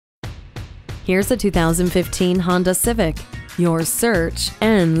Here's a 2015 Honda Civic. Your search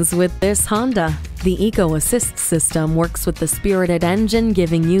ends with this Honda. The Eco Assist system works with the spirited engine,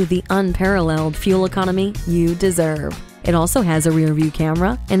 giving you the unparalleled fuel economy you deserve. It also has a rear-view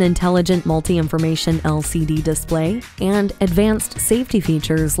camera, an intelligent multi-information LCD display, and advanced safety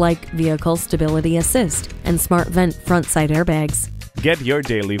features like Vehicle Stability Assist and Smart Vent front side airbags. Get your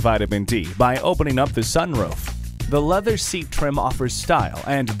daily vitamin D by opening up the sunroof. The leather seat trim offers style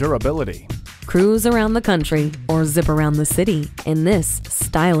and durability. Cruise around the country or zip around the city in this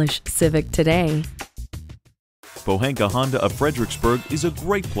stylish Civic today. Pohanka Honda of Fredericksburg is a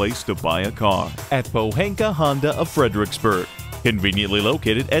great place to buy a car at Pohanka Honda of Fredericksburg, conveniently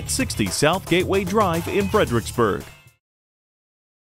located at 60 South Gateway Drive in Fredericksburg.